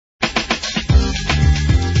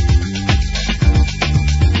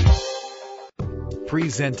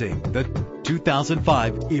Presenting the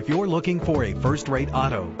 2005. If you're looking for a first-rate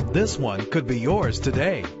auto, this one could be yours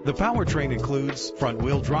today. The powertrain includes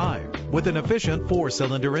front-wheel drive with an efficient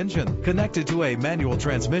 4-cylinder engine connected to a manual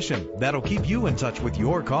transmission that'll keep you in touch with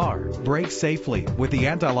your car. Brake safely with the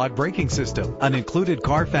anti-lock braking system. An included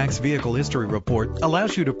Carfax vehicle history report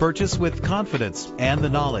allows you to purchase with confidence and the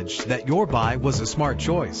knowledge that your buy was a smart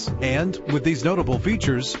choice. And with these notable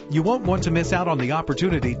features, you won't want to miss out on the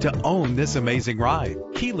opportunity to own this amazing ride.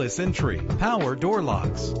 Keyless entry, power door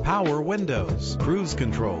locks, power windows, cruise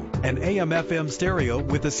control, an AM/FM stereo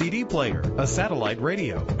with a CD player, a satellite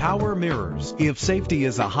radio, power mirrors. If safety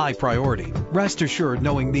is a high priority, rest assured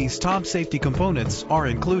knowing these top safety components are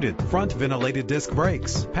included: front ventilated disc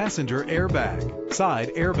brakes, passenger airbag, side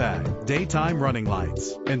airbag, daytime running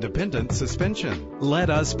lights, independent suspension.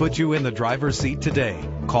 Let us put you in the driver's seat today.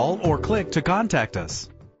 Call or click to contact us.